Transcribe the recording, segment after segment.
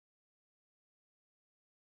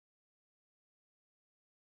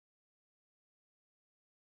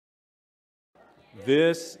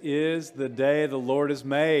This is the day the Lord has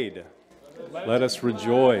made. Let us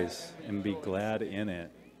rejoice and be glad in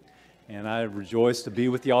it. And I rejoice to be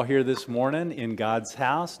with y'all here this morning in God's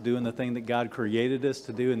house, doing the thing that God created us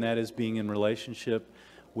to do, and that is being in relationship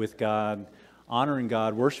with God, honoring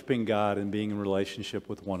God, worshiping God, and being in relationship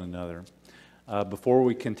with one another. Before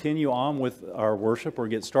we continue on with our worship or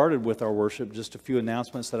get started with our worship, just a few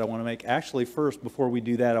announcements that I want to make. Actually, first, before we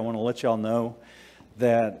do that, I want to let y'all know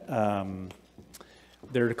that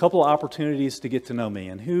there are a couple of opportunities to get to know me.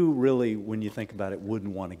 And who really, when you think about it,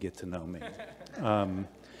 wouldn't want to get to know me?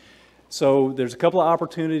 So there's a couple of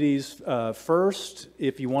opportunities. First,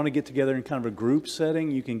 if you want to get together in kind of a group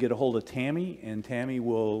setting, you can get a hold of Tammy, and Tammy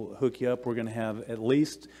will hook you up. We're going to have at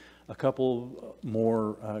least a couple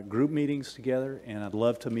more group meetings together, and I'd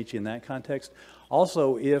love to meet you in that context.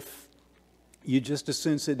 Also, if you just as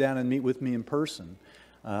soon sit down and meet with me in person,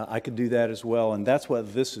 I could do that as well, and that's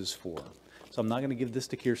what this is for. So I'm not going to give this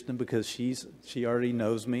to Kirsten because she already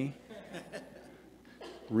knows me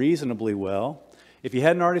reasonably well. If you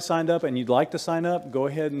hadn't already signed up and you'd like to sign up, go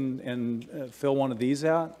ahead and fill one of these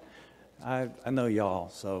out. I know y'all,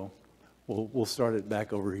 so we'll start it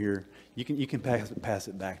back over here. You can pass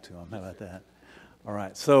it back to them. How about that? All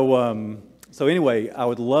right. So anyway, I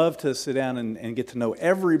would love to sit down and get to know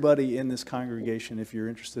everybody in this congregation. If you're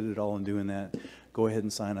interested at all in doing that, go ahead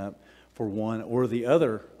and sign up for one or the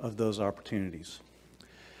other of those opportunities.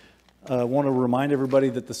 I want to remind everybody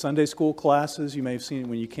that the Sunday school classes, you may have seen it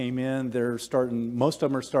when you came in, most of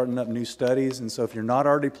them are starting up new studies, and so if you're not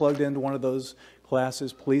already plugged into one of those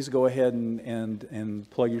classes, please go ahead and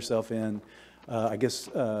plug yourself in. I guess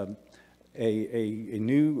a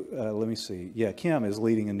new, let me see, yeah, Kim is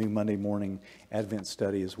leading a new Monday morning Advent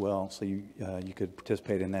study as well, so you could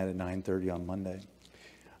participate in that at 9:30 on Monday.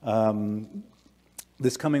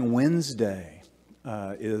 This coming Wednesday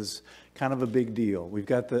is kind of a big deal. We've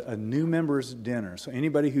got a new members dinner. So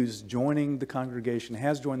anybody who's joining the congregation,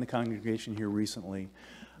 has joined the congregation here recently,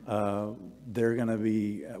 we're going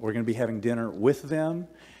to be having dinner with them,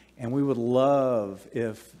 and we would love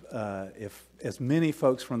if as many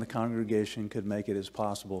folks from the congregation could make it as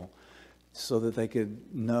possible, so that they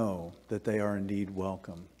could know that they are indeed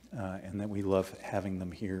welcome, and that we love having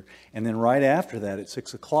them here. And then right after that, at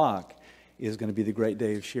 6 o'clock, is going to be the great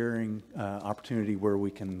day of sharing opportunity where we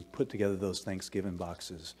can put together those Thanksgiving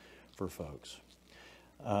boxes for folks.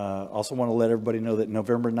 Also want to let everybody know that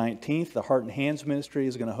November 19th, the Heart and Hands Ministry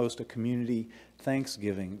is going to host a community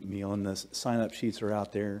Thanksgiving meal, and the sign-up sheets are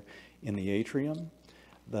out there in the atrium.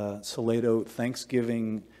 The Salado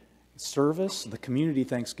Thanksgiving service, the community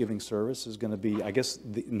Thanksgiving service, is going to be, I guess,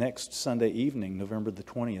 the next Sunday evening, November the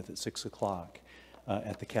 20th at 6 o'clock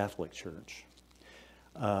at the Catholic Church.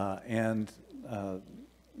 And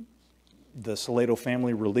the Salado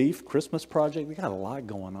Family Relief Christmas Project, we got a lot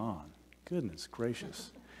going on. Goodness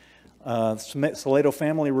gracious. Salado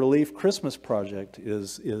Family Relief Christmas Project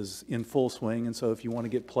is in full swing, and so if you want to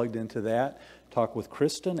get plugged into that, talk with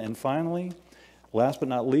Kristen. And finally, last but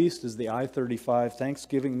not least, is the I-35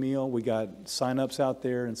 Thanksgiving meal. We got sign-ups out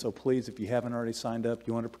there, and so please, if you haven't already signed up,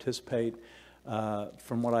 you want to participate.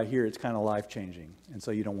 From what I hear, it's kind of life-changing, and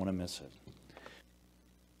so you don't want to miss it.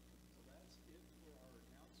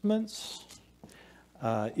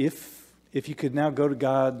 If you could now go to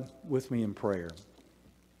God with me in prayer.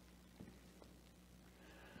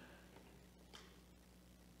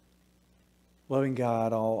 Loving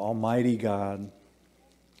God, Almighty God,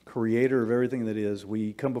 Creator of everything that is,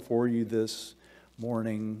 we come before you this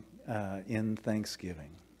morning in thanksgiving,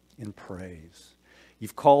 in praise.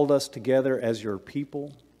 You've called us together as your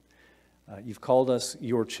people. You've called us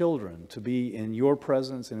your children to be in your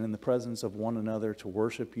presence and in the presence of one another, to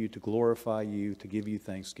worship you, to glorify you, to give you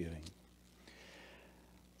thanksgiving.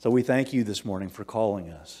 So we thank you this morning for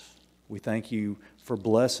calling us. We thank you for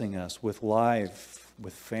blessing us with life,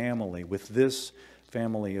 with family, with this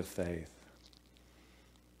family of faith.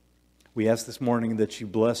 We ask this morning that you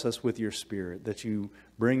bless us with your Spirit, that you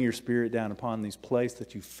bring your Spirit down upon these places,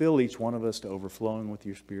 that you fill each one of us to overflowing with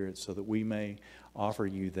your Spirit, so that we may offer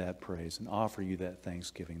you that praise and offer you that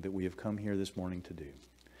thanksgiving that we have come here this morning to do.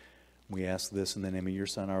 We ask this in the name of your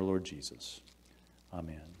Son, our Lord Jesus.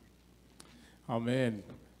 Amen. Amen.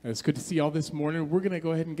 It's good to see you all this morning. We're going to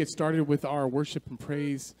go ahead and get started with our worship and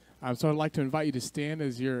praise. So I'd like to invite you to stand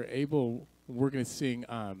as you're able. We're going to sing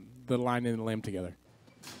the Lion and the Lamb together.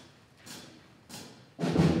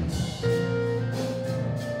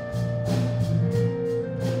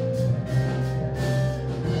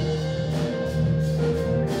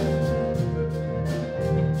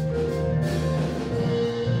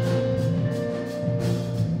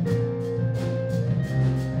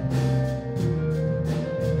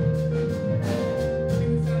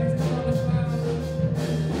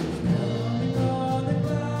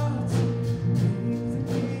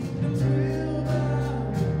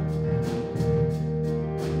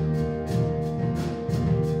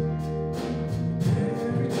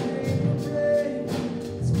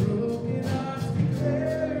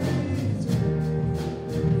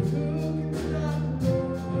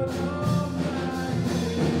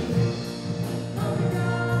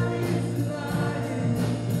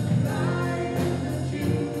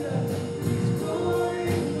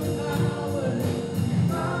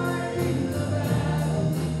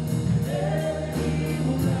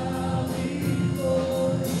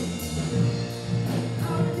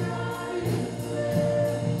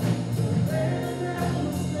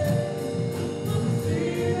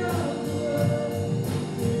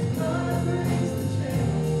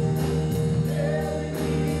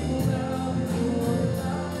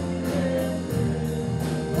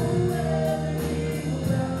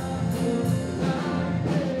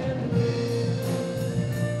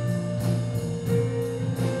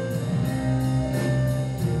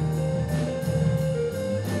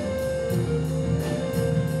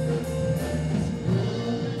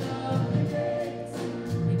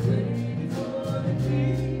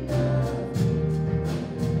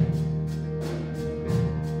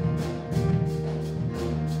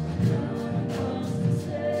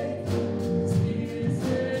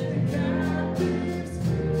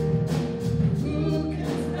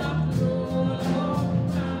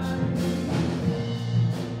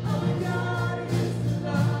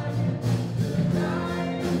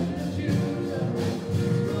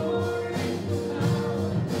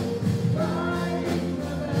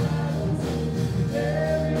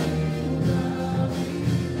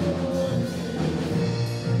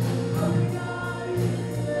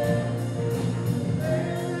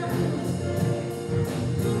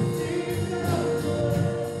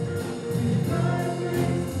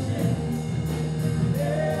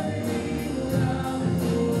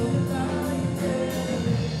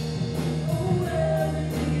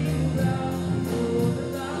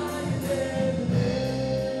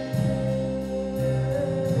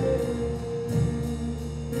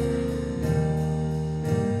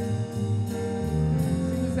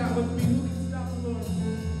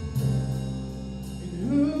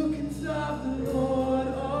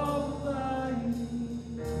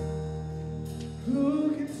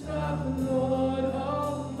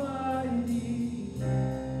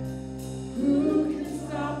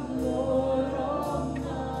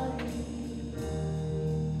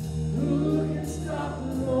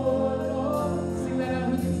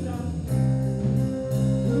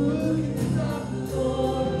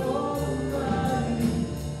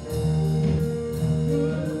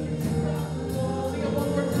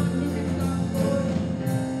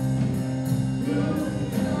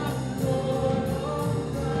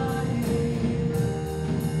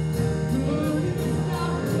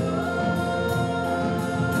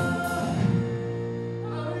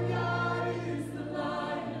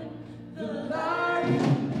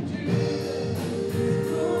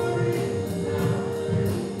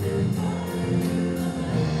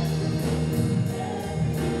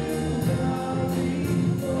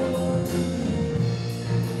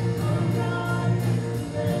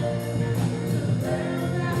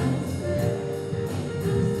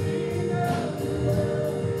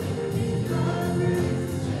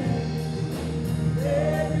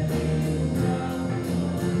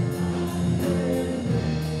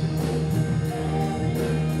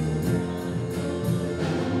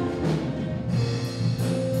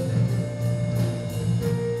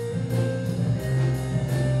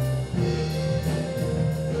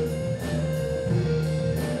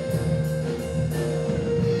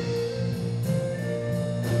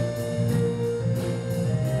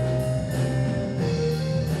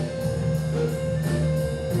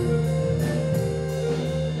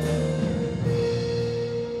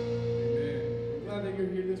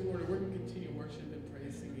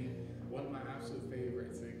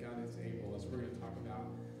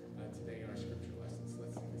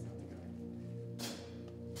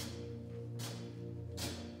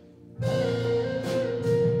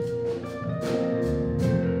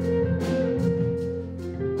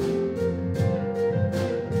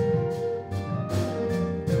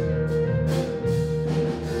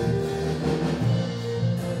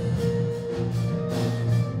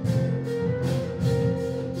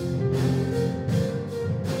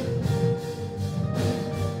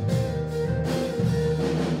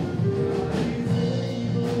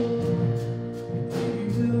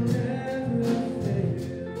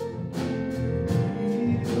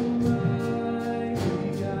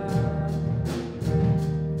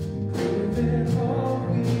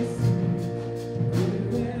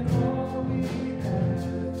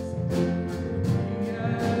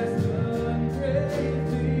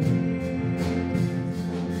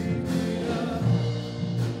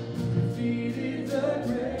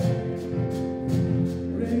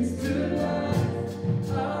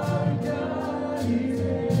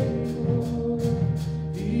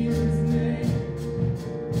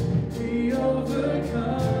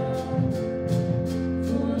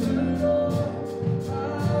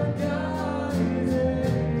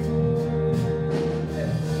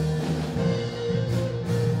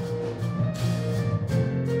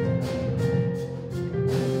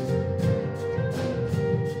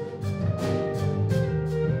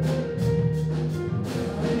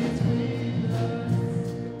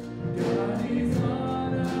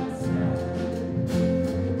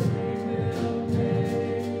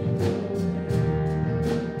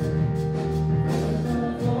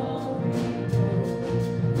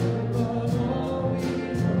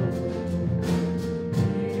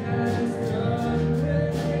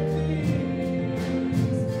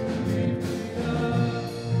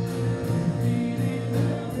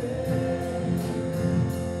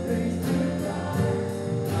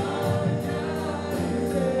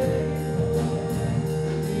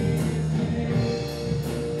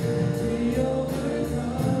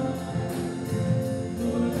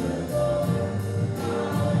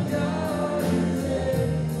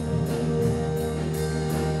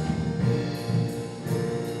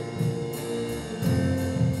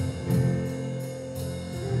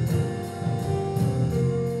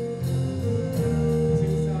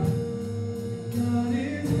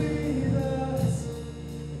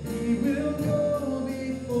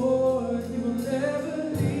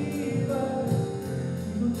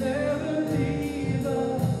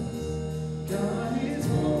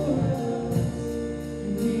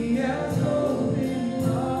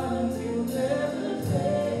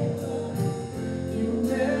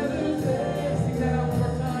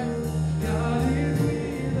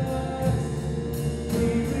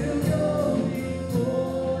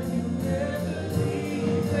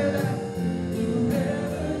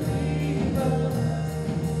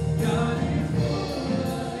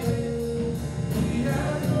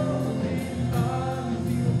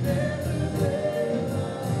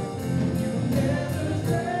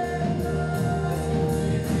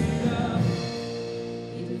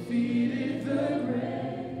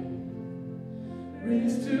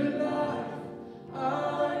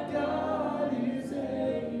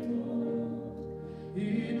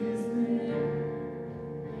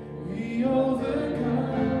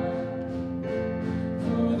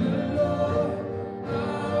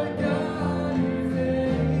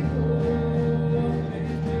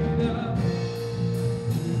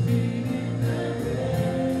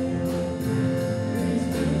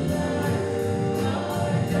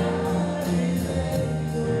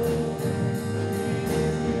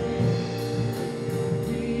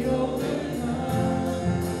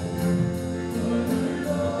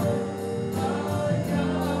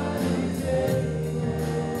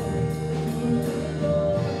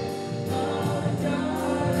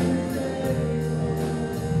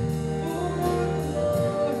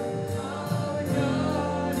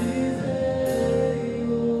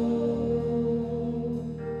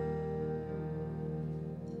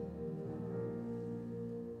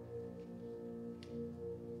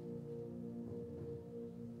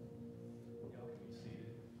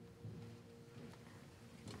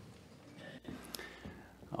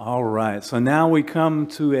 All right, so now we come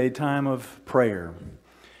to a time of prayer.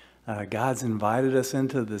 God's invited us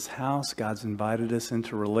into this house. God's invited us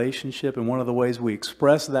into relationship. And one of the ways we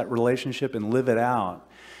express that relationship and live it out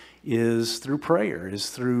is through prayer, is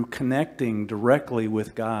through connecting directly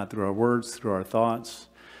with God, through our words, through our thoughts.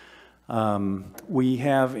 We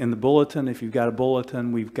have in the bulletin, if you've got a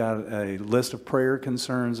bulletin, we've got a list of prayer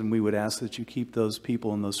concerns, and we would ask that you keep those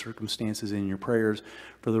people and those circumstances in your prayers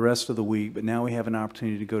for the rest of the week. But now we have an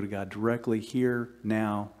opportunity to go to God directly here,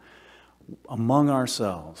 now, among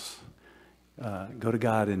ourselves. Go to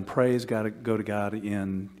God in praise, go to God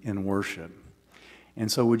in worship.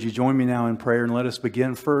 And so would you join me now in prayer, and let us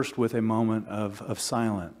begin first with a moment of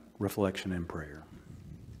silent reflection and prayer.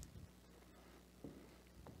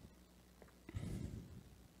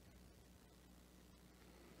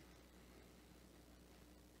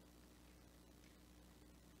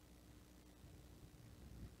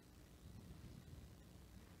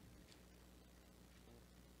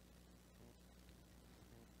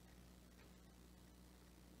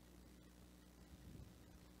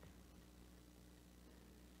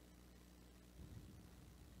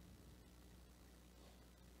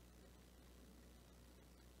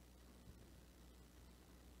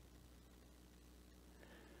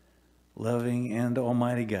 Loving and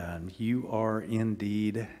almighty God, you are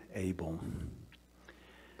indeed able.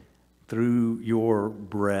 Through your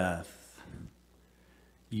breath,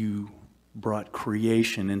 you brought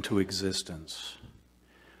creation into existence.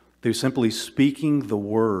 Through simply speaking the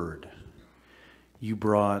word, you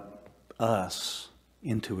brought us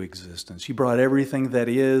into existence. You brought everything that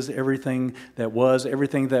is, everything that was,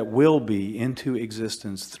 everything that will be into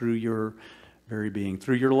existence through your very being,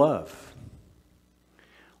 through your love.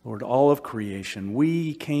 Lord, all of creation,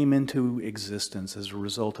 we came into existence as a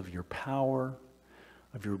result of your power,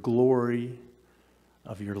 of your glory,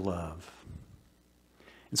 of your love.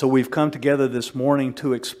 And so we've come together this morning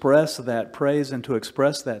to express that praise and to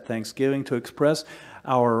express that thanksgiving, to express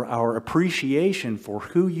our appreciation for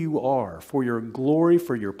who you are, for your glory,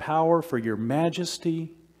 for your power, for your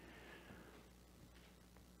majesty,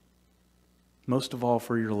 most of all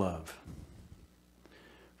for your love.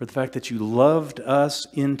 For the fact that you loved us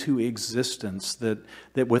into existence, that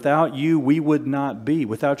without you we would not be.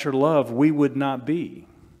 Without your love we would not be.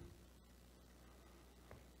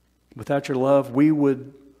 Without your love we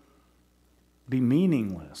would be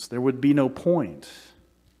meaningless. There would be no point.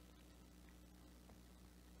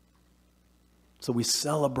 So we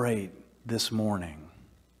celebrate this morning.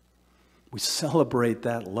 We celebrate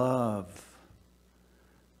that love.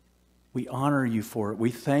 We honor you for it.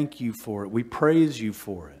 We thank you for it. We praise you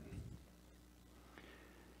for it.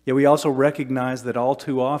 Yet we also recognize that all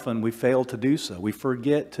too often we fail to do so. We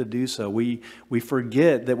forget to do so. We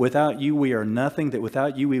forget that without you we are nothing, that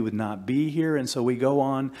without you we would not be here. And so we go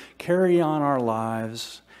on, carry on our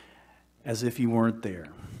lives as if you weren't there.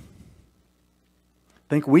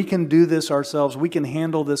 Think we can do this ourselves. We can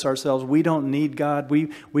handle this ourselves. We don't need God.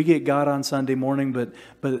 We get God on Sunday morning,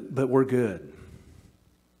 but we're good.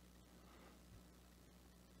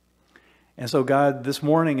 And so, God, this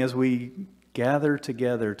morning as we gather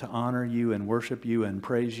together to honor you and worship you and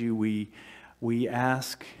praise you, we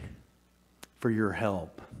ask for your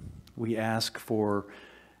help. We ask for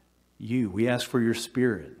you. We ask for your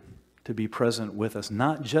Spirit to be present with us,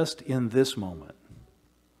 not just in this moment,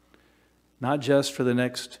 not just for the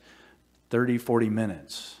next 30, 40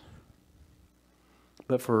 minutes,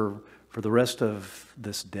 but for the rest of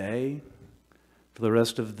this day, for the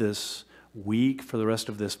rest of this week, for the rest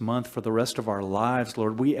of this month, for the rest of our lives,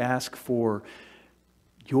 Lord. We ask for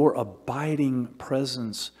your abiding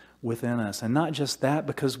presence within us. And not just that,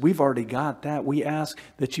 because we've already got that. We ask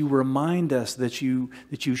that you remind us, that you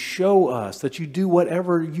show us, that you do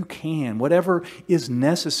whatever you can, whatever is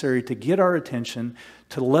necessary to get our attention,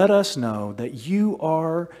 to let us know that you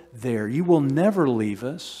are there. You will never leave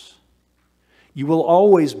us. You will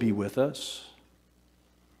always be with us,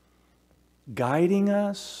 guiding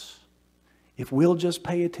us if we'll just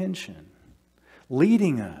pay attention,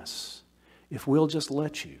 leading us if we'll just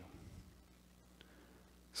let you.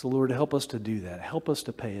 So Lord, help us to do that. Help us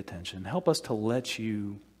to pay attention. Help us to let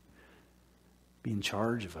you be in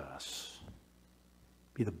charge of us,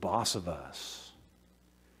 be the boss of us.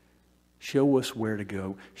 Show us where to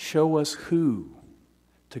go. Show us who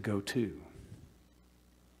to go to.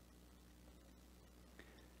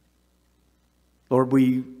 Lord,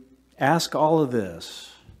 we ask all of this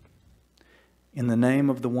in the name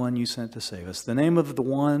of the one you sent to save us, the name of the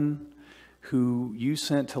one who you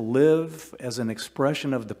sent to live as an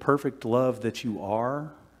expression of the perfect love that you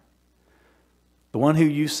are, the one who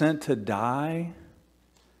you sent to die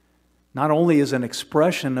not only as an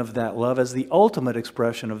expression of that love, as the ultimate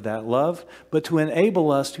expression of that love, but to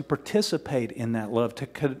enable us to participate in that love, to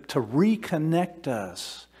reconnect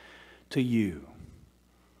us to you.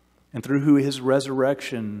 And through his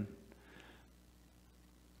resurrection,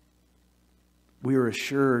 we are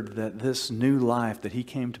assured that this new life that he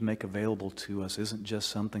came to make available to us isn't just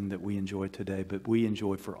something that we enjoy today, but we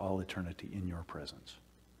enjoy for all eternity in your presence.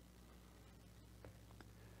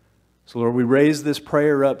 So, Lord, we raise this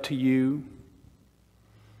prayer up to you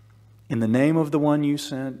in the name of the one you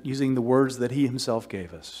sent, using the words that he himself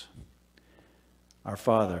gave us. Our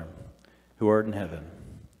Father, who art in heaven,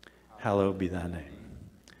 hallowed be thy name.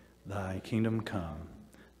 Thy kingdom come,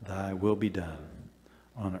 thy will be done,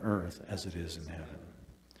 on earth as it is in heaven.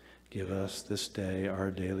 Give us this day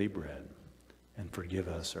our daily bread, and forgive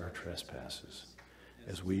us our trespasses,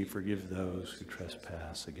 as we forgive those who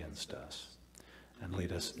trespass against us. And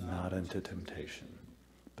lead us not into temptation,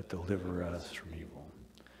 but deliver us from evil.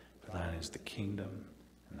 For thine is the kingdom,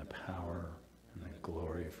 and the power, and the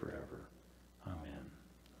glory forever. Amen.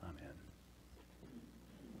 Amen.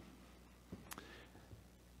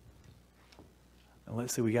 And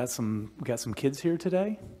let's see, we got some kids here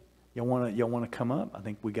today. Y'all wanna come up? I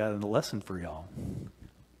think we got a lesson for y'all.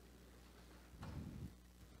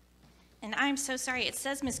 And I'm so sorry, it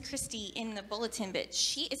says Miss Christy in the bulletin, but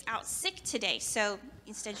she is out sick today, so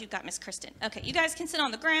instead you've got Miss Kristen. Okay, you guys can sit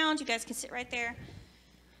on the ground, you guys can sit right there.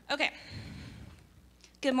 Okay.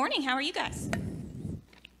 Good morning, how are you guys?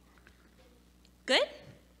 Good?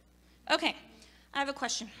 Okay, I have a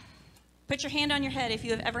question. Put your hand on your head if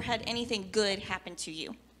you have ever had anything good happen to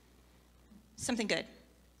you. Something good.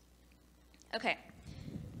 Okay.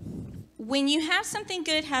 When you have something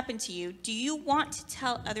good happen to you, do you want to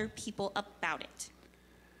tell other people about it?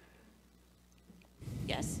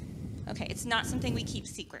 Yes? Okay, it's not something we keep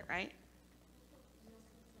secret, right?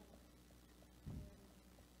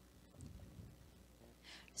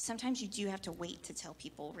 Sometimes you do have to wait to tell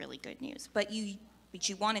people really good news, but you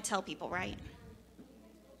want to tell people, right?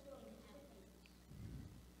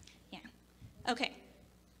 Yeah. Okay.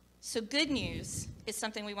 So good news is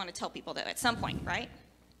something we want to tell people, though, at some point, right?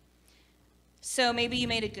 So maybe you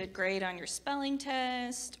made a good grade on your spelling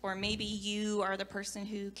test, or maybe you are the person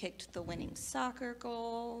who kicked the winning soccer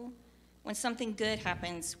goal. When something good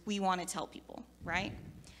happens, we want to tell people, right?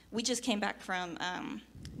 We just came back from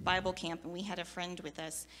Bible camp, and we had a friend with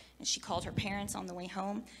us, and she called her parents on the way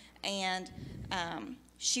home, and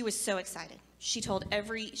she was so excited. She told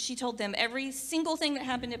them every single thing that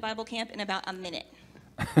happened at Bible camp in about a minute.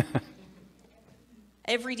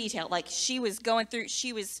 Every detail, like she was going through,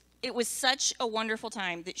 it was such a wonderful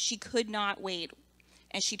time that she could not wait,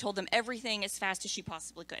 and she told them everything as fast as she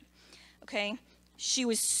possibly could, okay? She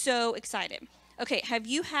was so excited. Okay, have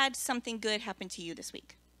you had something good happen to you this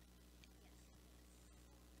week?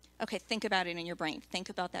 Okay, think about it in your brain. Think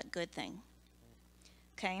about that good thing,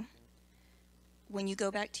 okay? When you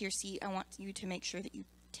go back to your seat, I want you to make sure that you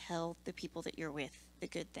tell the people that you're with the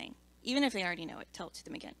good thing. Even if they already know it, tell it to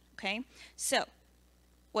them again, okay? So,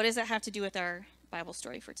 what does that have to do with our Bible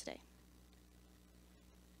story for today?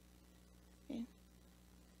 Okay.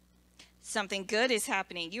 Something good is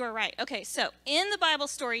happening. You are right. Okay, so in the Bible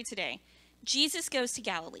story today, Jesus goes to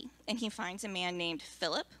Galilee, and he finds a man named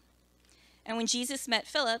Philip. And when Jesus met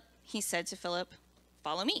Philip, he said to Philip,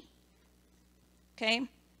 "Follow me." Okay?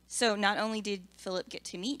 So not only did Philip get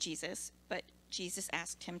to meet Jesus, but Jesus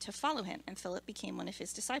asked him to follow him, and Philip became one of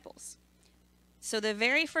his disciples. So the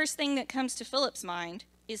very first thing that comes to Philip's mind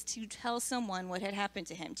is to tell someone what had happened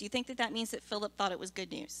to him. Do you think that that means that Philip thought it was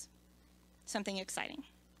good news? Something exciting?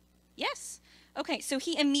 Yes. Okay, so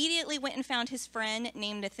he immediately went and found his friend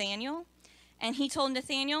named Nathanael, and he told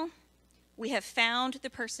Nathanael, "We have found the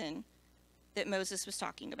person that Moses was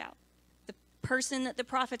talking about, the person that the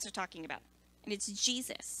prophets are talking about, and it's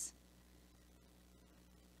Jesus."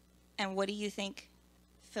 And what do you think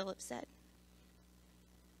Philip said?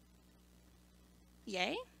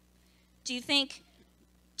 Yay? Do you think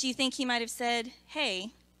he might have said,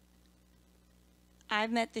 "Hey,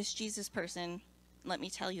 I've met this Jesus person, let me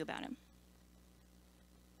tell you about him"?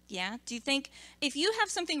 Yeah? Do you think if you have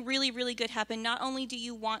something really, really good happen, not only do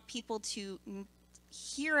you want people to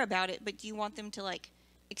hear about it, but do you want them to, like,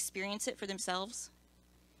 experience it for themselves?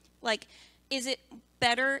 Like, is it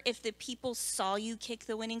better if the people saw you kick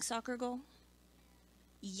the winning soccer goal?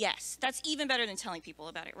 Yes. That's even better than telling people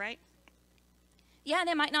about it, right? Yeah,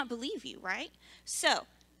 they might not believe you, right? So,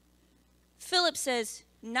 Philip says,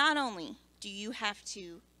 not only do you have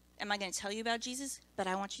to, am I going to tell you about Jesus, but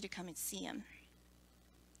I want you to come and see him.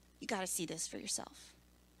 You got to see this for yourself.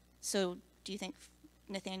 So, do you think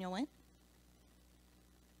Nathanael went?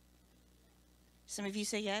 Some of you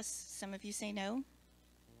say yes, some of you say no.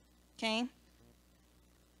 Okay?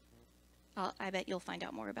 I bet you'll find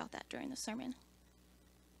out more about that during the sermon.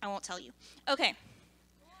 I won't tell you. Okay.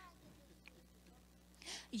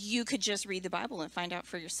 You could just read the Bible and find out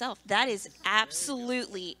for yourself. That is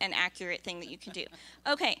absolutely an accurate thing that you can do.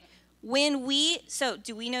 Okay. So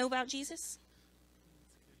do we know about Jesus?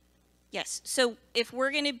 Yes. So if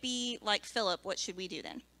we're going to be like Philip, what should we do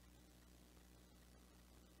then?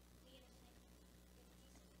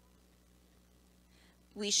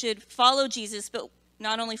 We should follow Jesus, but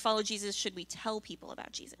not only follow Jesus, should we tell people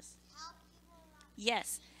about Jesus?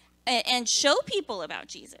 Yes. And show people about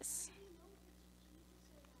Jesus.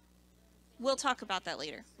 We'll talk about that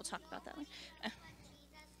later.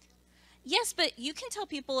 Yes, but you can tell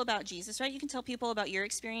people about Jesus, right? You can tell people about your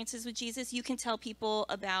experiences with Jesus. You can tell people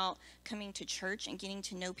about coming to church and getting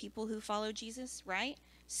to know people who follow Jesus, right?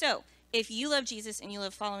 So, if you love Jesus and you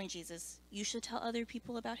love following Jesus, you should tell other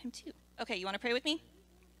people about him too. Okay, you want to pray with me?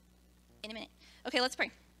 In a minute. Okay, let's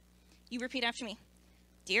pray. You repeat after me.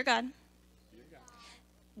 Dear God,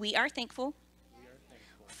 we are thankful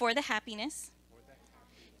for the happiness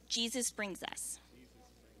Jesus brings us.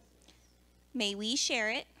 May we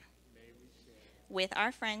share it with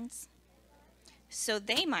our friends so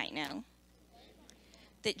they might know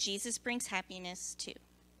that Jesus brings happiness too.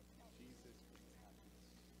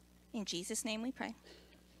 In Jesus' name we pray.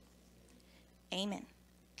 Amen.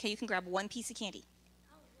 Okay, you can grab one piece of candy.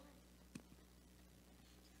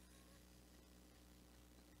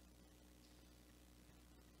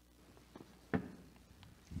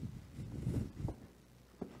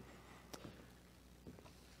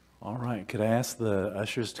 All right, could I ask the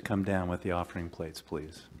ushers to come down with the offering plates,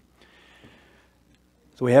 please?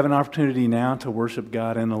 So we have an opportunity now to worship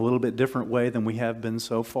God in a little bit different way than we have been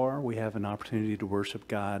so far. We have an opportunity to worship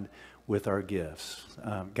God with our gifts.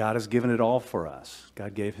 God has given it all for us.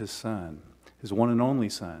 God gave his Son, his one and only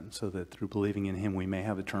Son, so that through believing in him we may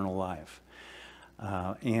have eternal life.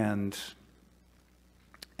 And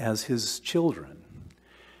as his children,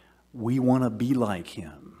 we want to be like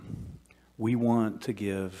him. We want to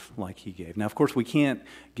give like he gave. Now, of course, we can't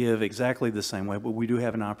give exactly the same way, but we do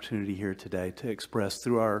have an opportunity here today to express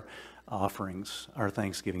through our offerings our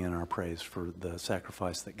thanksgiving and our praise for the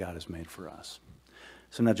sacrifice that God has made for us.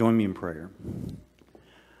 So now join me in prayer.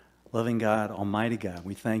 Loving God, almighty God,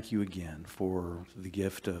 we thank you again for the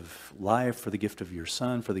gift of life, for the gift of your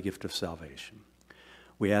Son, for the gift of salvation.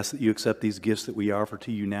 We ask that you accept these gifts that we offer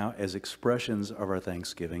to you now as expressions of our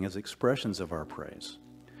thanksgiving, as expressions of our praise.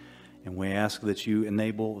 And we ask that you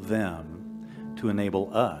enable them to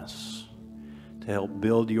enable us to help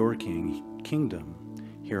build your kingdom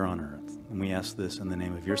here on earth. And we ask this in the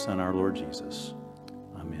name of your Son, our Lord Jesus.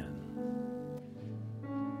 Amen.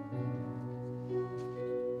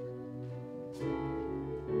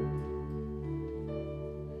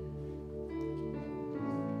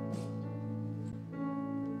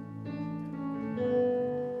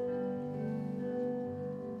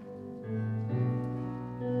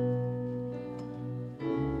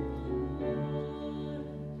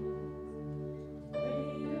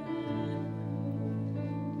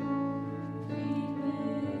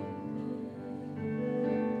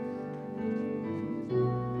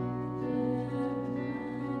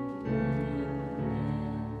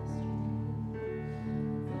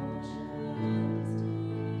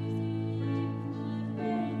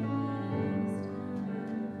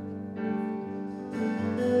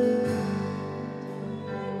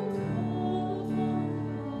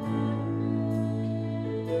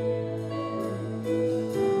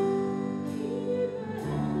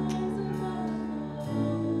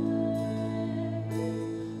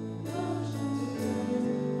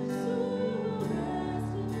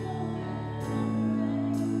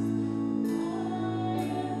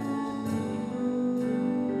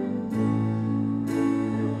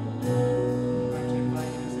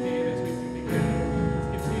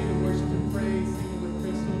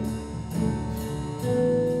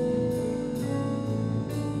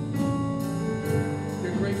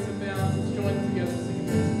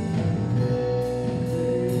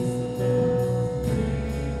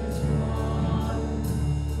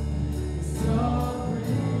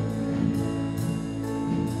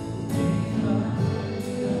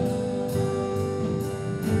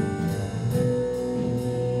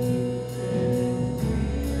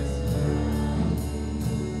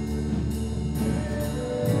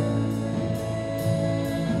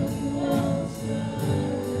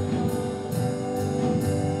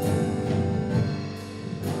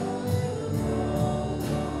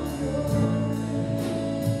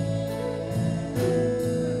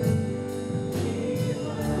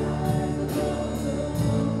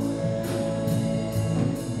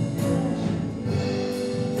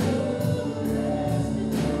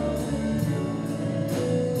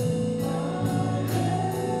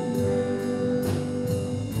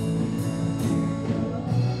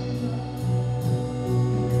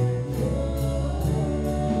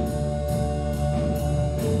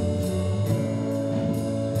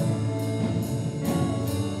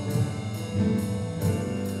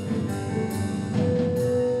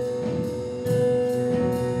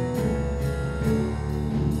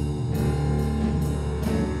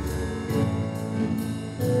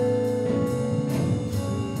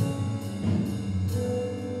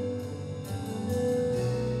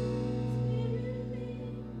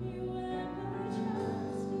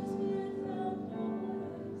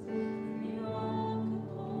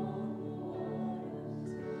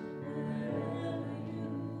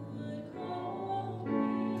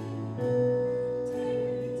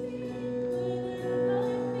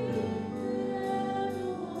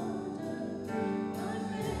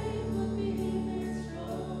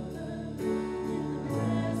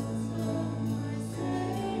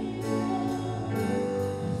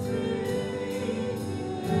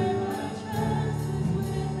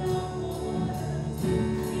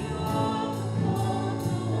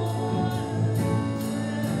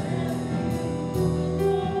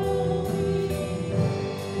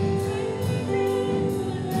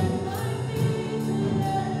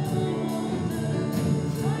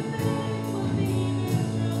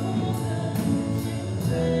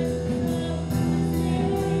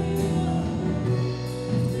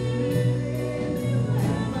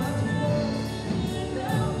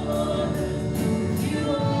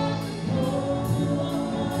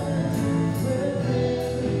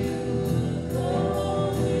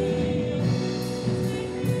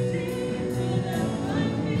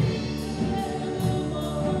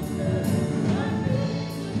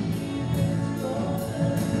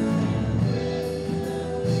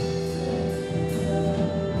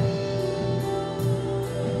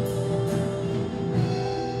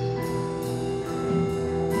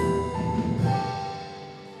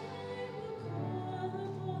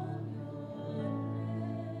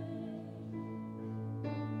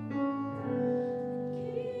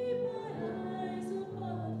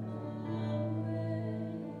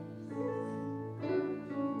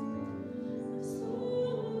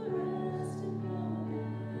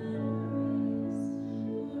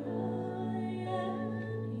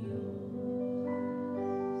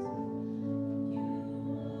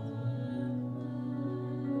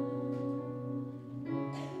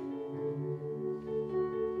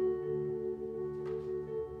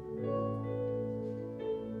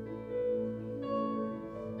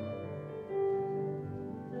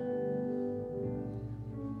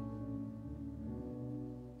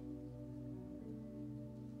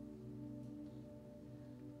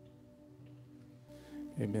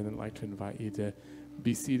 Amen. I'd like to invite you to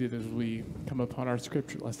be seated as we come upon our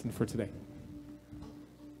scripture lesson for today.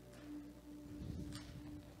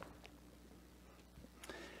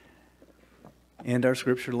 And our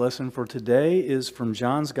scripture lesson for today is from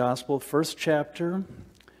John's Gospel, first chapter,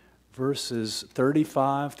 verses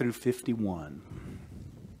 35 through 51.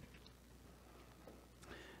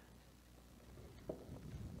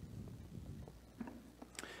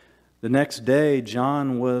 The next day,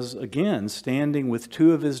 John was again standing with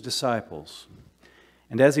two of his disciples.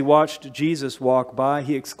 And as he watched Jesus walk by,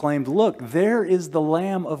 he exclaimed, "Look, there is the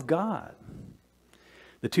Lamb of God."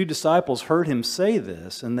 The two disciples heard him say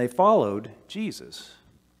this, and they followed Jesus.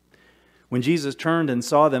 When Jesus turned and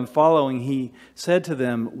saw them following, he said to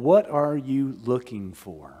them, "What are you looking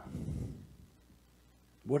for?"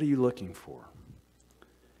 What are you looking for?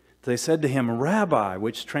 They said to him, "Rabbi,"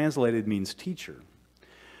 which translated means teacher,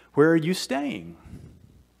 "where are you staying?"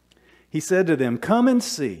 He said to them, "Come and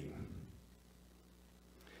see."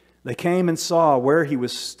 They came and saw where he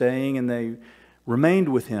was staying, and they remained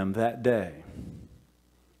with him that day.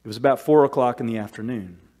 It was about 4 o'clock in the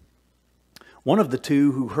afternoon. One of the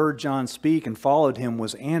two who heard John speak and followed him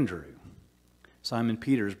was Andrew, Simon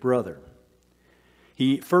Peter's brother.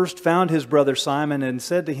 He first found his brother Simon and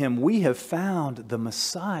said to him, "We have found the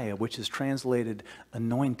Messiah," which is translated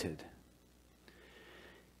anointed.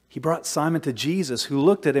 He brought Simon to Jesus, who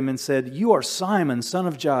looked at him and said, "You are Simon, son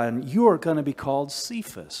of John. You are going to be called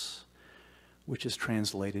Cephas," which is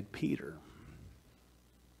translated Peter.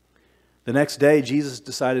 The next day, Jesus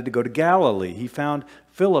decided to go to Galilee. He found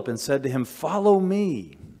Philip and said to him, "Follow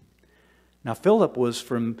me." Now, Philip was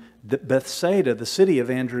from Bethsaida, the city of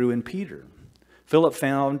Andrew and Peter. Philip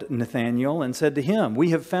found Nathanael and said to him, "We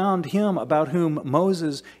have found him about whom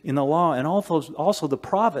Moses in the law and also the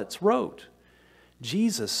prophets wrote,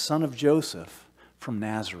 Jesus, son of Joseph, from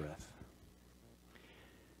Nazareth."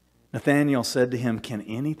 Nathanael said to him, "Can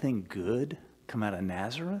anything good come out of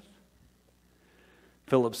Nazareth?"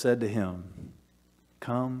 Philip said to him,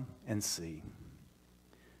 "Come and see."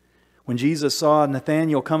 When Jesus saw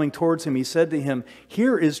Nathanael coming towards him, he said to him,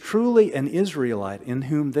 "Here is truly an Israelite in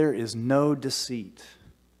whom there is no deceit."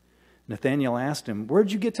 Nathanael asked him,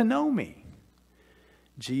 "Where'd you get to know me?"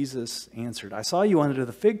 Jesus answered, "I saw you under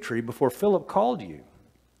the fig tree before Philip called you."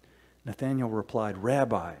 Nathanael replied,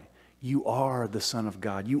 "Rabbi, you are the Son of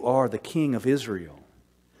God. You are the King of Israel."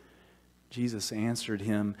 Jesus answered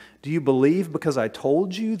him, "Do you believe because I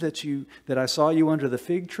told you that I saw you under the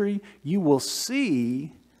fig tree? You will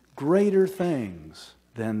see greater things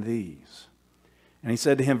than these." And he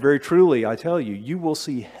said to him, "Very truly, I tell you, you will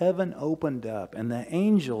see heaven opened up and the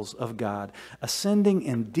angels of God ascending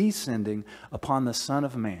and descending upon the Son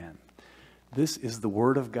of Man." This is the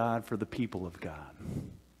word of God for the people of God.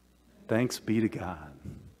 Thanks be to God.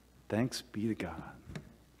 Thanks be to God.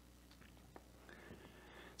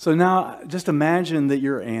 So now, just imagine that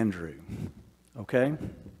you're Andrew, okay?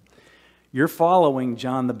 You're following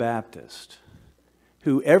John the Baptist,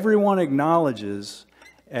 who everyone acknowledges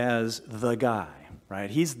as the guy, right?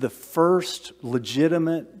 He's the first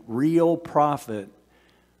legitimate, real prophet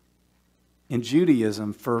in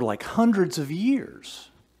Judaism for like hundreds of years.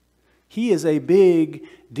 He is a big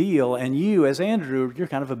deal, and you, as Andrew, you're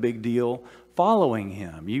kind of a big deal following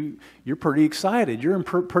him. You're pretty excited. You're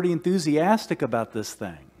pretty enthusiastic about this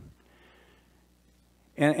thing.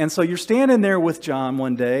 And so you're standing there with John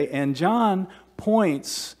one day, and John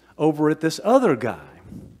points over at this other guy.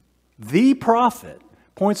 The prophet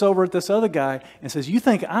points over at this other guy and says, "You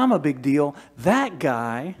think I'm a big deal? That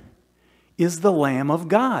guy is the Lamb of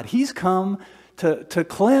God. He's come to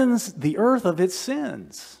cleanse the earth of its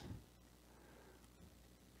sins."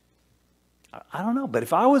 I don't know, but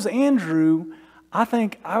if I was Andrew, I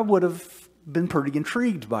think I would have been pretty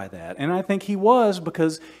intrigued by that. And I think he was,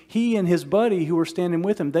 because he and his buddy who were standing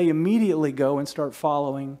with him, they immediately go and start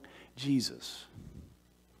following Jesus.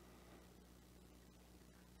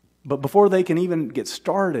 But before they can even get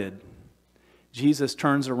started, Jesus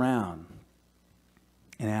turns around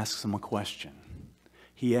and asks them a question.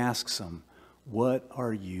 He asks them, "What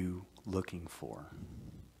are you looking for?"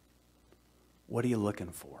 What are you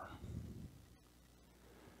looking for?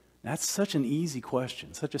 That's such an easy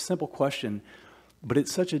question, such a simple question, but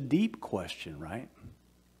it's such a deep question, right?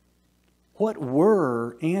 What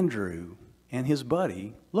were Andrew and his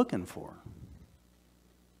buddy looking for?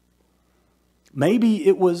 Maybe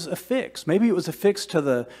it was a fix. Maybe it was a fix to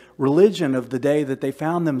the religion of the day that they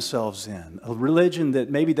found themselves in. A religion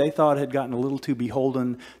that maybe they thought had gotten a little too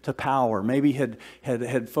beholden to power. Maybe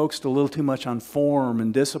had focused a little too much on form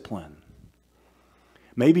and discipline.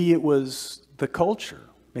 Maybe it was the culture.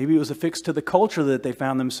 Maybe it was affixed to the culture that they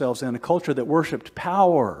found themselves in, a culture that worshiped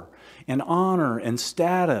power and honor and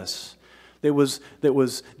status, that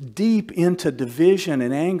was deep into division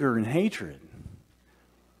and anger and hatred.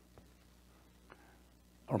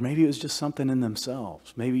 Or maybe it was just something in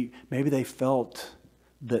themselves. Maybe they felt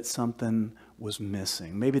that something was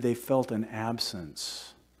missing. Maybe they felt an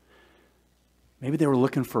absence. Maybe they were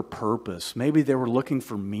looking for purpose. Maybe they were looking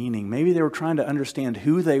for meaning. Maybe they were trying to understand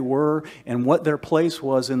who they were and what their place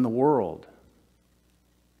was in the world.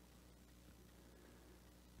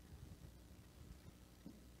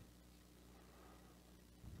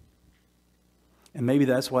 And maybe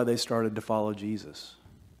that's why they started to follow Jesus.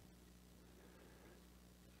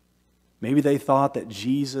 Maybe they thought that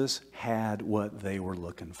Jesus had what they were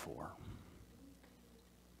looking for.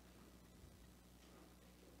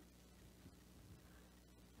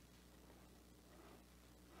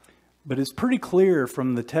 But it's pretty clear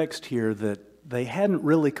from the text here that they hadn't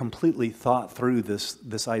really completely thought through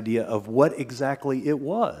this idea of what exactly it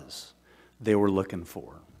was they were looking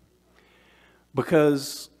for.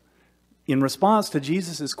 Because in response to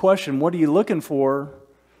Jesus' question, what are you looking for?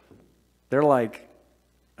 They're like,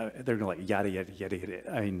 yada, yada, yada,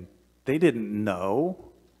 yada. I mean, they didn't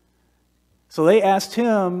know. So they asked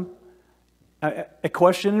him a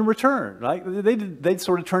question in return. Right? They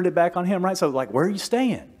sort of turned it back on him, right? So like, where are you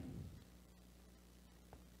staying?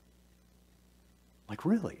 Like,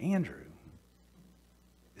 really, Andrew?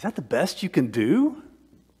 Is that the best you can do?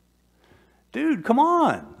 Dude, come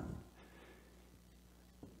on.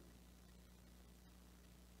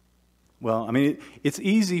 Well, I mean, it's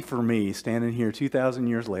easy for me standing here 2,000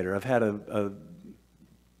 years later. I've had a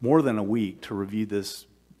more than a week to review this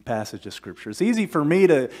passage of Scripture. It's easy for me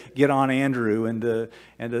to get on Andrew and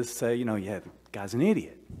to say, yeah, the guy's an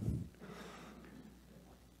idiot.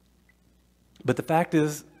 But the fact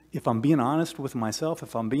is, if I'm being honest with myself,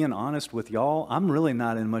 if I'm being honest with y'all, I'm really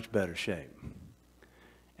not in much better shape.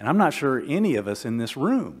 And I'm not sure any of us in this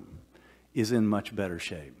room is in much better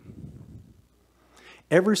shape.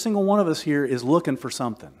 Every single one of us here is looking for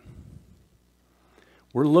something.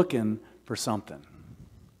 We're looking for something.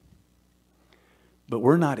 But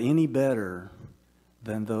we're not any better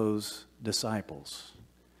than those disciples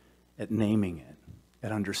at naming it,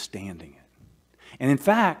 at understanding it. And in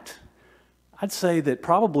fact, I'd say that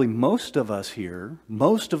probably most of us here,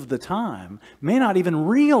 most of the time, may not even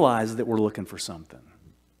realize that we're looking for something.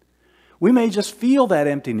 We may just feel that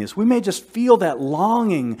emptiness. We may just feel that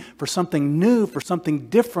longing for something new, for something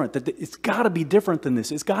different, that it's got to be different than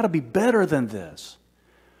this. It's got to be better than this.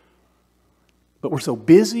 But we're so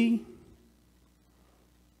busy.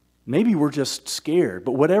 Maybe we're just scared.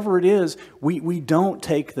 But whatever it is, we don't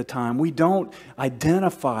take the time. We don't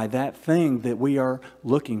identify that thing that we are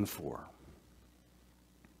looking for.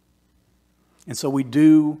 And so we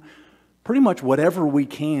do pretty much whatever we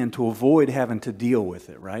can to avoid having to deal with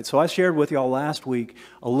it, right? So I shared with y'all last week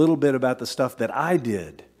a little bit about the stuff that I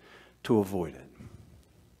did to avoid it.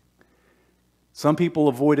 Some people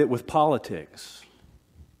avoid it with politics.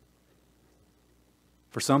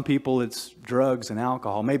 For some people, it's drugs and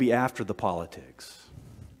alcohol, maybe after the politics,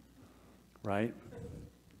 right?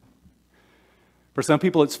 For some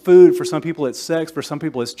people, it's food. For some people, it's sex. For some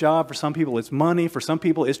people, it's job. For some people, it's money. For some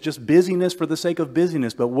people, it's just busyness for the sake of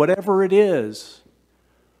busyness. But whatever it is,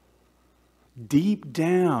 deep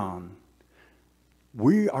down,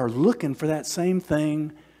 we are looking for that same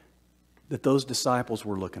thing that those disciples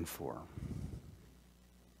were looking for.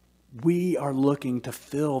 We are looking to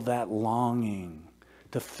fill that longing,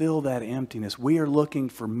 to fill that emptiness. We are looking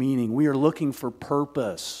for meaning. We are looking for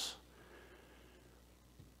purpose.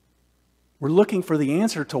 We're looking for the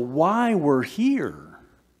answer to why we're here.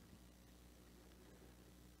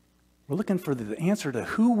 We're looking for the answer to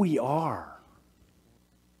who we are.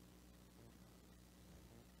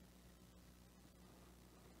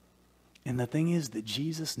 And the thing is that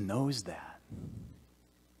Jesus knows that.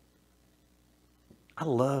 I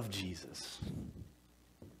love Jesus.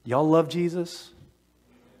 Y'all love Jesus?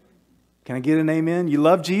 Can I get an amen? You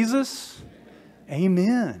love Jesus?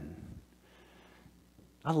 Amen.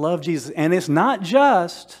 I love Jesus. And it's not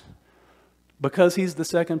just because he's the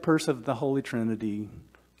second person of the Holy Trinity,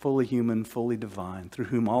 fully human, fully divine, through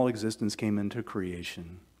whom all existence came into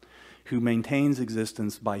creation, who maintains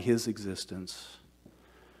existence by his existence,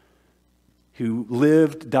 who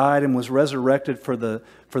lived, died, and was resurrected for the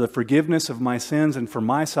forgiveness of my sins and for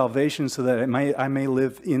my salvation so that I may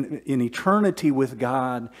live in eternity with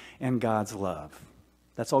God and God's love.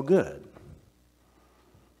 That's all good.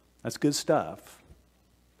 That's good stuff.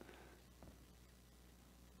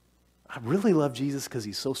 I really love Jesus because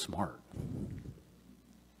he's so smart.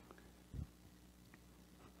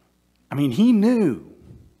 I mean, he knew.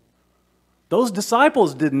 Those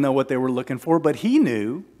disciples didn't know what they were looking for, but he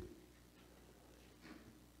knew.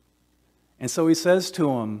 And so he says to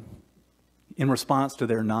them, in response to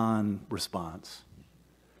their non-response,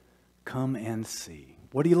 come and see.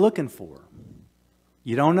 What are you looking for?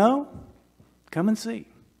 You don't know? Come and see.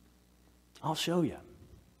 I'll show you.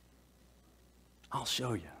 I'll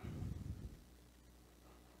show you.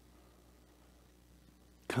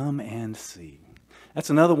 Come and see. That's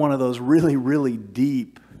another one of those really, really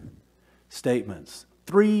deep statements.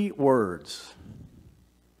 3 words.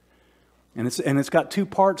 And it's got 2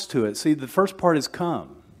 parts to it. See, the first part is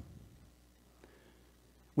come.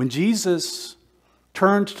 When Jesus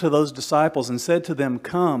turned to those disciples and said to them,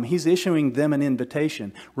 come, he's issuing them an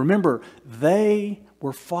invitation. Remember, they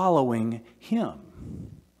were following him.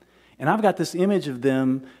 And I've got this image of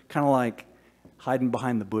them kind of like hiding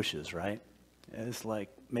behind the bushes, right? It's like,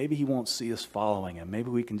 maybe he won't see us following him. Maybe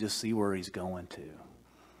we can just see where he's going to.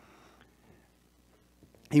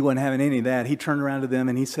 He wasn't having any of that. He turned around to them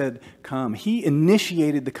and he said, come. He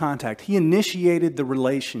initiated the contact. He initiated the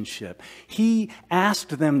relationship. He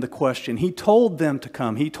asked them the question. He told them to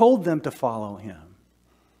come. He told them to follow him.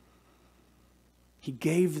 He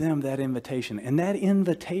gave them that invitation. And that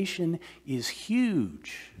invitation is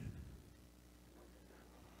huge.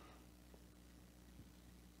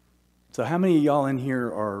 So how many of y'all in here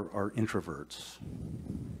are introverts?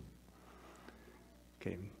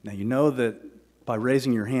 Okay, now you know that by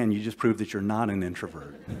raising your hand, you just proved that you're not an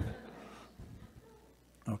introvert.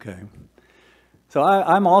 Okay. So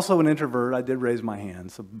I'm also an introvert. I did raise my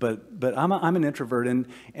hand, but I'm an introvert,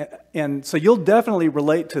 and so you'll definitely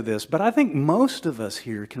relate to this. But I think most of us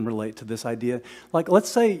here can relate to this idea. Like, let's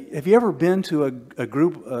say, have you ever been to a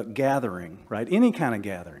group gathering, right? Any kind of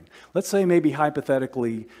gathering. Let's say maybe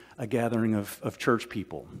hypothetically a gathering of church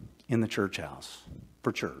people in the church house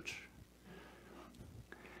for church.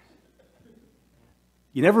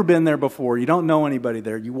 You've never been there before. You don't know anybody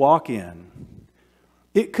there. You walk in.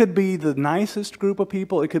 It could be the nicest group of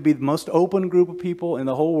people. It could be the most open group of people in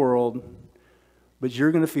the whole world. But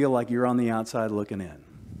you're going to feel like you're on the outside looking in.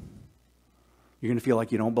 You're going to feel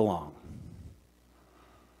like you don't belong.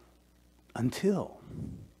 Until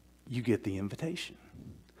you get the invitation.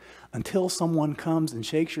 Until someone comes and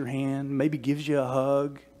shakes your hand, maybe gives you a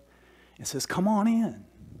hug, and says, come on in.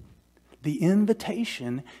 The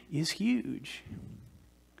invitation is huge.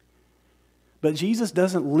 But Jesus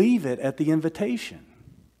doesn't leave it at the invitation.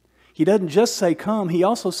 He doesn't just say come, he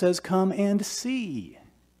also says come and see.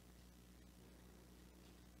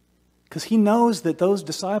 Because he knows that those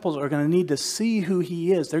disciples are going to need to see who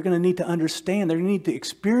he is. They're going to need to understand. They're going to need to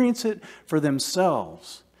experience it for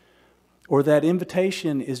themselves. Or that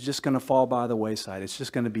invitation is just going to fall by the wayside. It's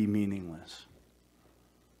just going to be meaningless.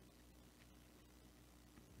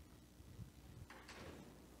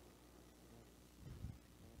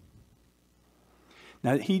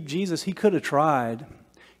 Now, Jesus could have tried.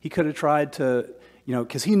 He could have tried to,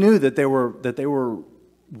 because he knew that they were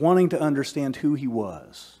wanting to understand who he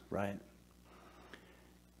was, right?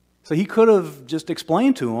 So he could have just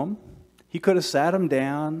explained to them. He could have sat them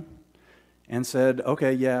down and said,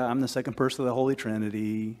 okay, yeah, I'm the second person of the Holy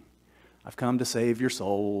Trinity. I've come to save your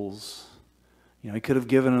souls. He could have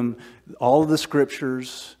given them all of the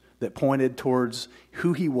scriptures that pointed towards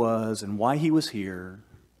who he was and why he was here.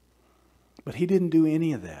 But he didn't do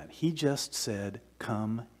any of that. He just said,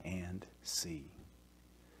 come and see.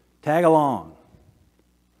 Tag along.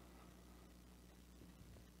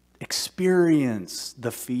 Experience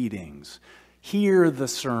the feedings. Hear the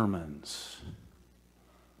sermons.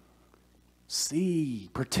 See,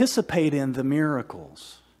 participate in the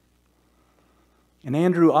miracles. And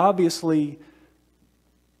Andrew obviously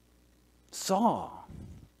saw,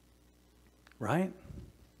 right?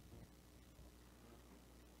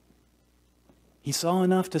 He saw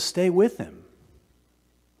enough to stay with him.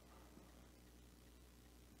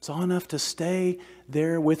 Saw enough to stay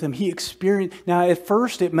there with him. He experienced. Now, at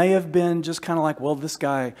first, it may have been just kind of like, well, this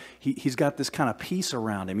guy, he's got this kind of peace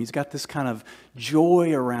around him. He's got this kind of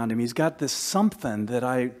joy around him. He's got this something that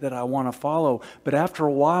I want to follow. But after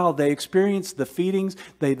a while, they experienced the feedings.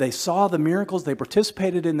 They saw the miracles. They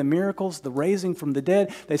participated in the miracles, the raising from the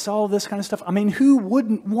dead. They saw all this kind of stuff. I mean, who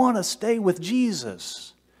wouldn't want to stay with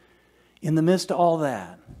Jesus in the midst of all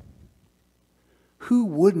that? Who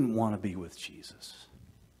wouldn't want to be with Jesus?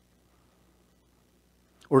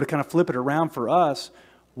 Or to kind of flip it around for us,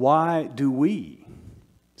 why do we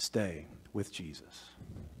stay with Jesus?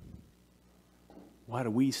 Why do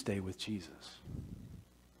we stay with Jesus?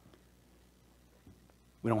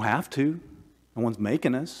 We don't have to. No one's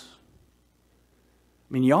making us.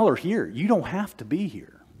 I mean, y'all are here. You don't have to be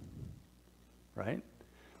here. right?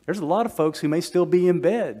 There's a lot of folks who may still be in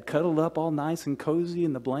bed, cuddled up all nice and cozy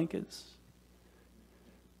in the blankets.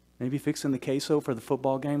 Maybe fixing the queso for the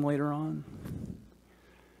football game later on.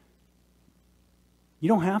 You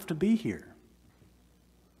don't have to be here,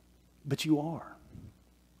 but you are.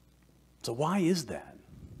 So why is that?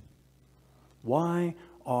 Why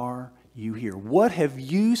are you here? What have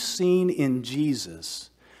you seen in Jesus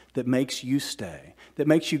that makes you stay? That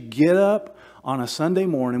makes you get up on a Sunday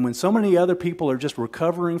morning when so many other people are just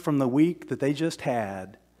recovering from the week that they just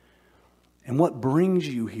had? And what brings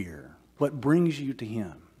you here? What brings you to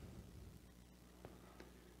Him?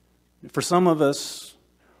 For some of us,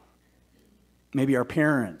 maybe our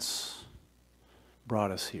parents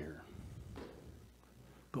brought us here.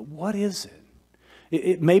 But what is it?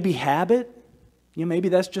 It may be habit. You know, maybe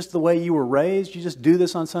that's just the way you were raised. You just do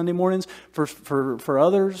this on Sunday mornings. For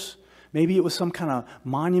others, maybe it was some kind of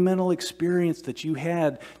monumental experience that you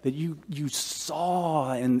had, that you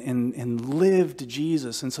saw and lived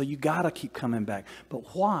Jesus. And so you got to keep coming back.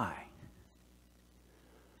 But why?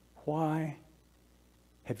 Why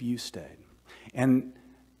have you stayed? And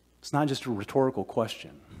it's not just a rhetorical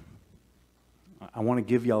question. I want to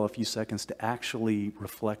give y'all a few seconds to actually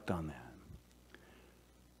reflect on that.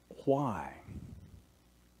 Why?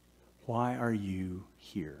 Why are you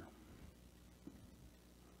here?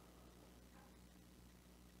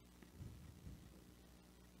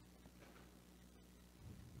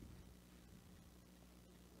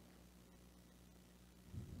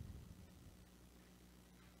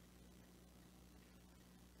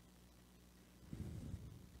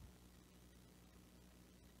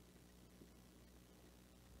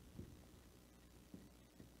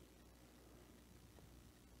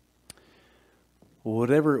 Well,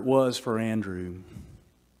 whatever it was for Andrew,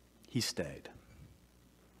 he stayed.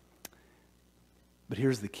 But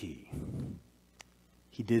here's the key.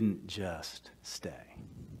 He didn't just stay.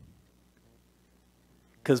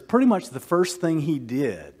 Because pretty much the first thing he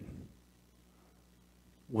did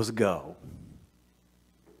was go.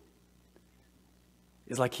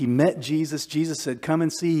 It's like he met Jesus. Jesus said, come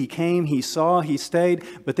and see. He came, he saw, he stayed.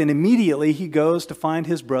 But then immediately he goes to find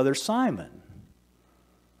his brother Simon.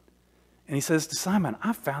 And he says to Simon,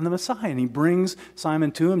 I found the Messiah. And he brings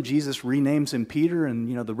Simon to him. Jesus renames him Peter. And,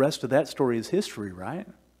 you know, the rest of that story is history, right?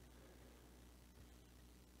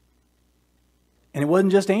 And it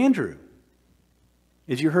wasn't just Andrew.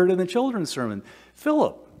 As you heard in the children's sermon,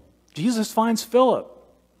 Philip. Jesus finds Philip.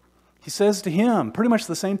 He says to him pretty much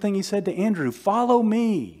the same thing he said to Andrew, follow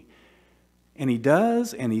me. And he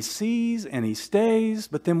does, and he sees, and he stays.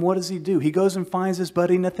 But then what does he do? He goes and finds his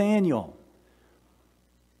buddy Nathaniel.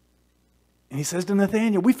 And he says to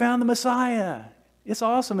Nathaniel, we found the Messiah. It's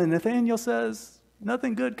awesome. And Nathaniel says,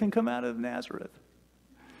 nothing good can come out of Nazareth.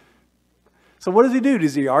 So what does he do?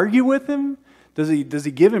 Does he argue with him? Does he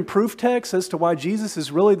give him proof text as to why Jesus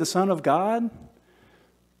is really the Son of God?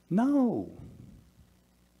 No.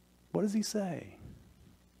 What does he say?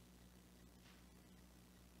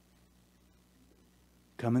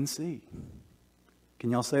 Come and see.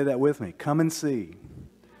 Can y'all say that with me? Come and see.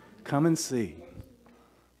 Come and see.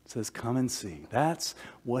 It says, come and see. That's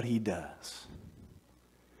what he does.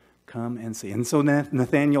 Come and see. And so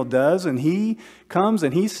Nathaniel does, and he comes,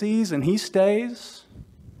 and he sees, and he stays.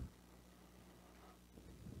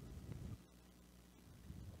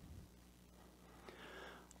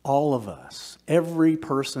 All of us, every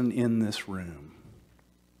person in this room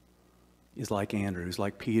is like Andrew, is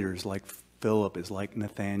like Peter, is like Philip, is like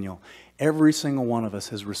Nathaniel. Every single one of us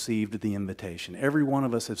has received the invitation. Every one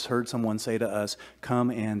of us has heard someone say to us, come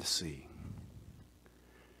and see.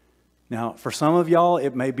 Now, for some of y'all,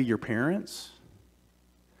 it may be your parents.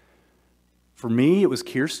 For me, it was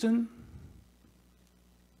Kirsten.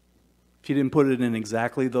 She didn't put it in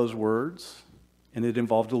exactly those words, and it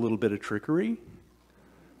involved a little bit of trickery.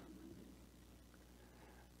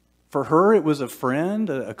 For her, it was a friend,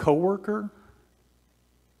 a coworker.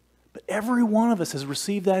 But every one of us has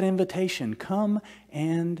received that invitation. Come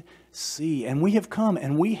and see. And we have come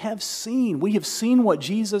and we have seen. We have seen what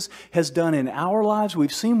Jesus has done in our lives.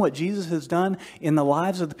 We've seen what Jesus has done in the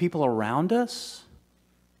lives of the people around us.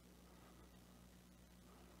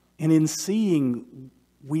 And in seeing,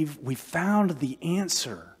 we found the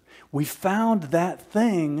answer. We found that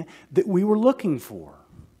thing that we were looking for.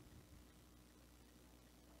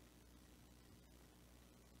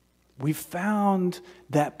 We found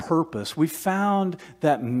that purpose. We found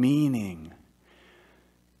that meaning.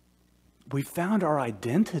 We found our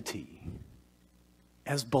identity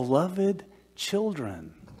as beloved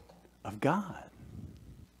children of God.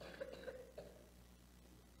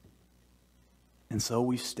 And so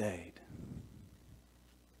we stayed.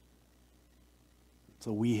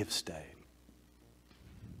 So we have stayed.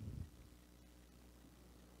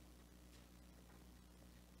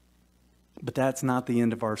 But that's not the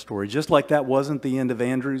end of our story. Just like that wasn't the end of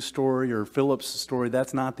Andrew's story or Philip's story,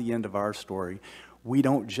 that's not the end of our story. We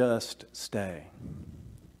don't just stay.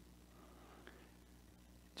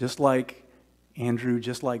 Just like Andrew,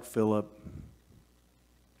 just like Philip,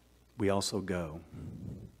 we also go.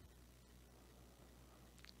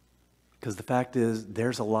 Because the fact is,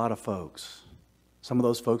 there's a lot of folks. Some of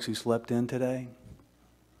those folks who slept in today,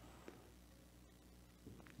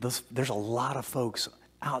 there's a lot of folks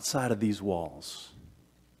outside of these walls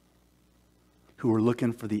who are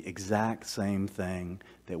looking for the exact same thing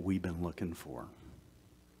that we've been looking for.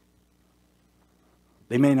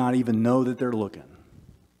 They may not even know that they're looking,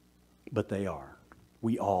 but they are.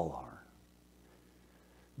 We all are.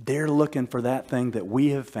 They're looking for that thing that we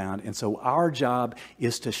have found, and so our job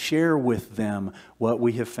is to share with them what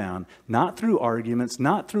we have found, not through arguments,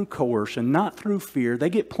 not through coercion, not through fear. They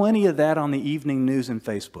get plenty of that on the evening news and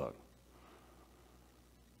Facebook.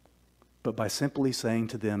 But by simply saying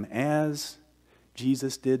to them, as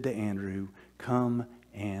Jesus did to Andrew, come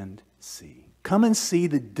and see. Come and see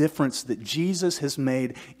the difference that Jesus has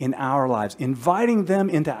made in our lives, inviting them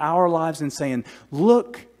into our lives and saying,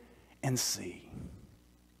 look and see.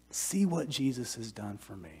 See what Jesus has done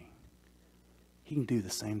for me. He can do the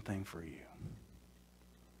same thing for you.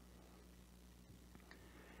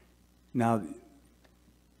 Now,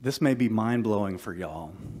 this may be mind-blowing for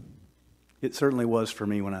y'all. It certainly was for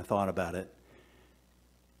me when I thought about it.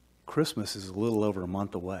 Christmas is a little over a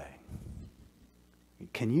month away.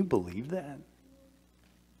 Can you believe that?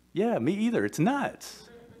 Yeah, me either. It's nuts.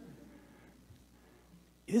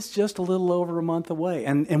 It's just a little over a month away.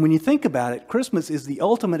 And when you think about it, Christmas is the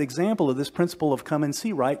ultimate example of this principle of come and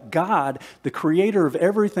see, right? God, the creator of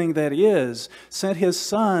everything that is, sent his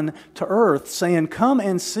son to earth saying, come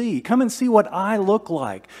and see. Come and see what I look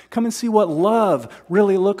like. Come and see what love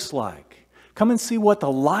really looks like. Come and see what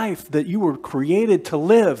the life that you were created to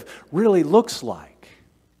live really looks like.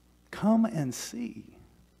 Come and see.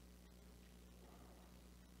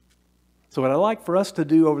 So what I'd like for us to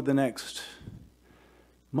do over the next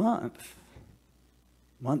month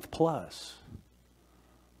plus,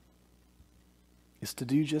 is to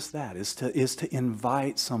do just that, is to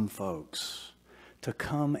invite some folks to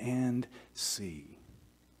come and see.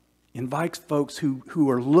 Invite folks who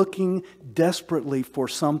are looking desperately for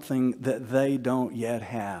something that they don't yet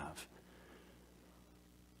have.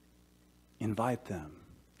 Invite them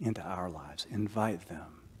into our lives. Invite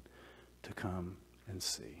them to come and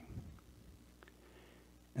see.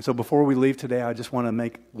 And so before we leave today, I just want to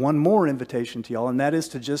make one more invitation to y'all, and that is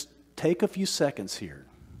to just take a few seconds here.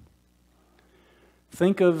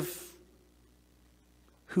 Think of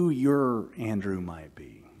who your Andrew might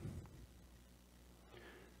be,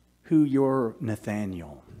 who your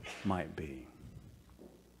Nathaniel might be.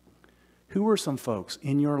 Who are some folks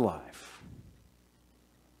in your life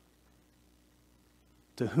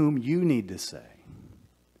to whom you need to say,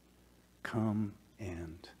 come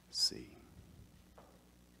and see?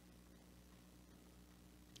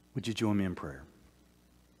 Would you join me in prayer?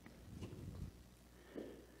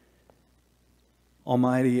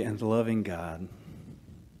 Almighty and loving God,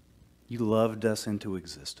 you loved us into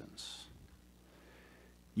existence.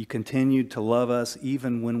 You continued to love us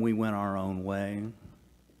even when we went our own way.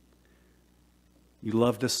 You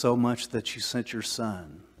loved us so much that you sent your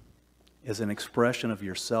Son as an expression of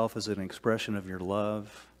yourself, as an expression of your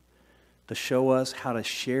love, to show us how to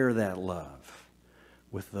share that love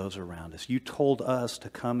with those around us. You told us to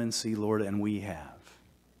come and see, Lord, and we have.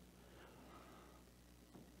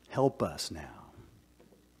 Help us now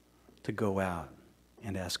to go out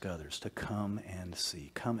and ask others to come and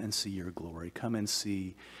see. Come and see your glory. Come and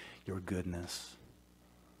see your goodness.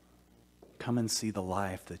 Come and see the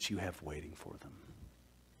life that you have waiting for them.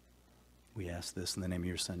 We ask this in the name of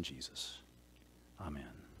your Son, Jesus. Amen.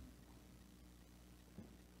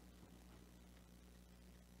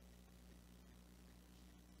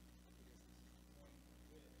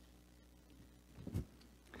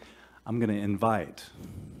 I'm going to invite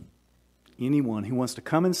anyone who wants to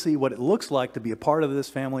come and see what it looks like to be a part of this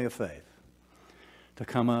family of faith to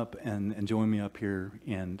come up and join me up here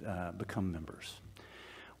and become members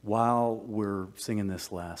while we're singing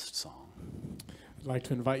this last song. I'd like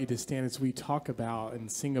to invite you to stand as we talk about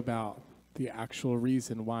and sing about the actual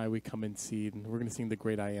reason why we come and see. And we're going to sing The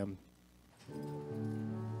Great I Am.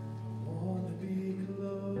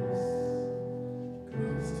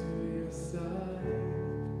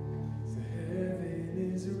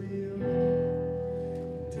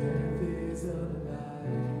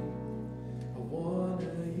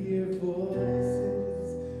 Voices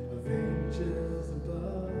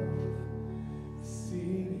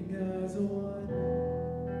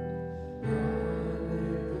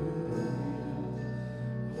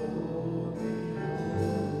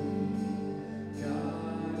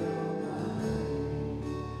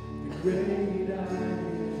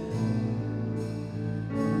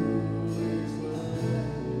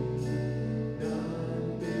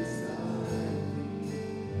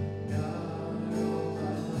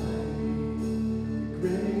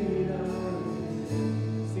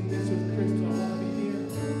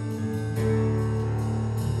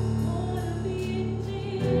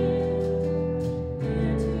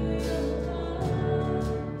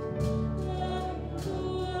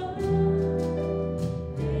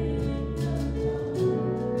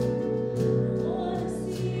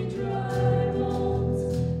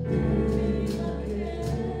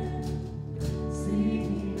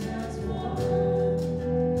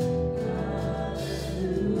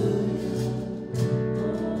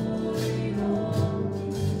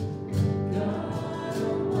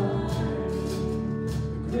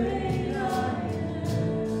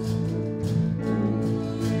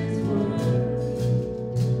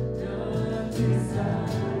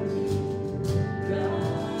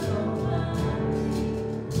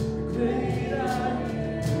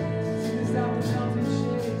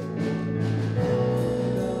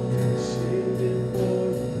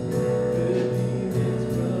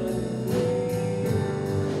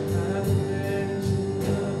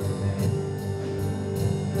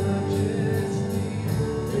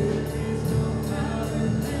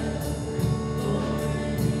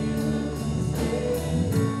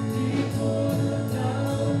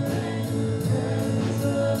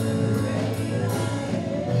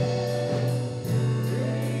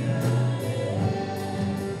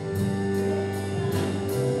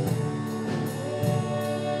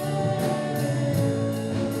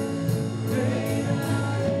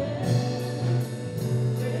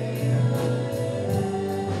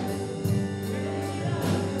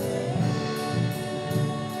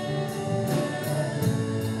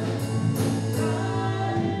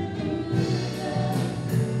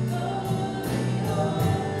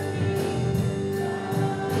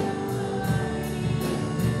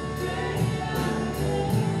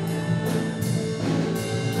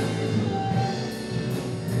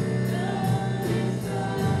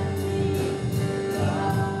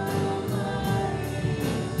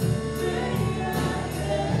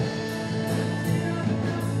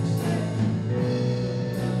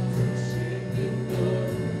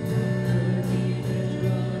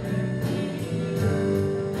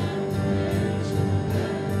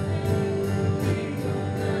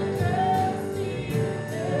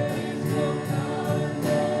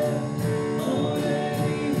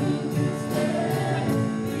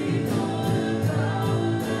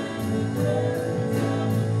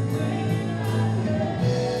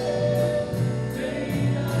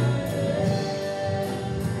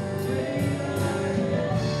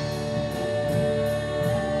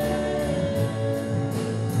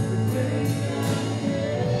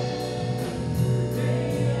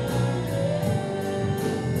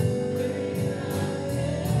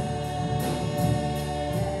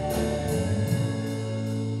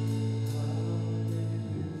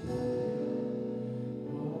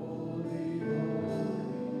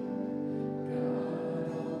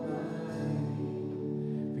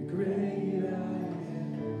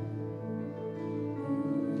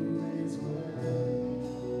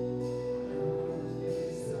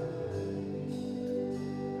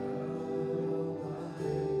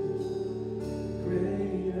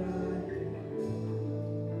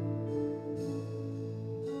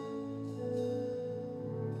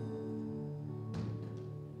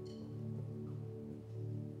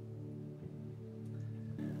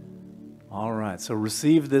All right, so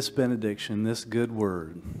receive this benediction, this good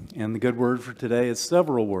word. And the good word for today is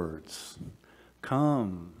several words.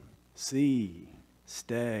 Come, see,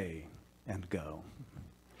 stay, and go.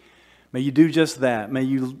 May you do just that. May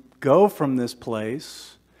you go from this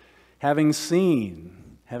place having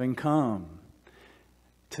seen, having come,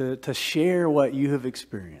 to share what you have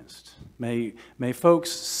experienced. May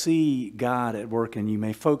folks see God at work in you.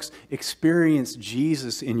 May folks experience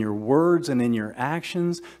Jesus in your words and in your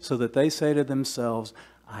actions so that they say to themselves,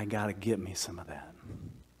 I got to get me some of that.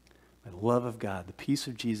 May the love of God, the peace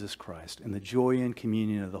of Jesus Christ, and the joy and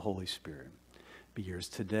communion of the Holy Spirit be yours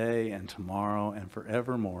today and tomorrow and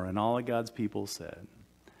forevermore. And all of God's people said,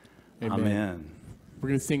 Amen. We're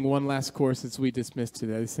going to sing one last chorus as we dismiss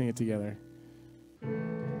today. Let's sing it together.